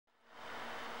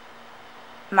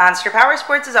Monster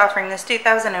Powersports is offering this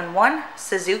 2001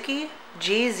 Suzuki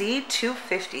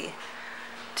GZ250.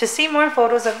 To see more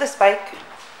photos of this bike,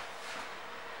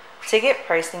 to get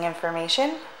pricing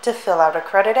information, to fill out a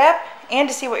credit app, and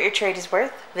to see what your trade is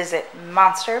worth, visit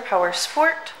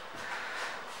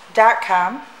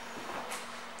monsterpowersport.com.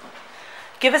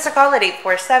 Give us a call at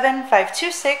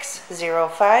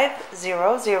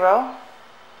 847-526-0500.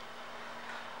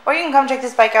 Or you can come check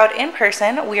this bike out in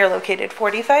person. We are located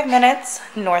 45 minutes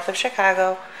north of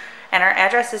Chicago, and our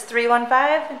address is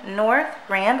 315 North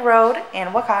Rand Road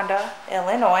in Wauconda,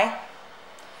 Illinois.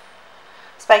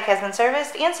 This bike has been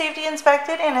serviced and safety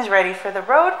inspected and is ready for the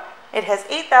road. It has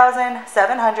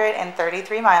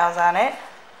 8,733 miles on it.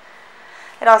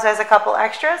 It also has a couple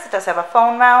extras. It does have a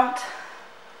phone mount. It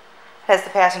has the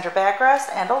passenger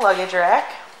backrest and a luggage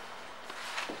rack.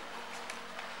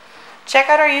 Check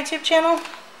out our YouTube channel.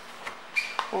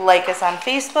 Like us on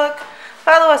Facebook,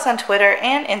 follow us on Twitter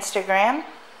and Instagram.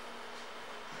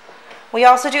 We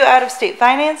also do out-of-state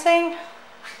financing,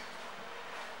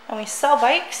 and we sell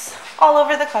bikes all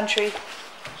over the country.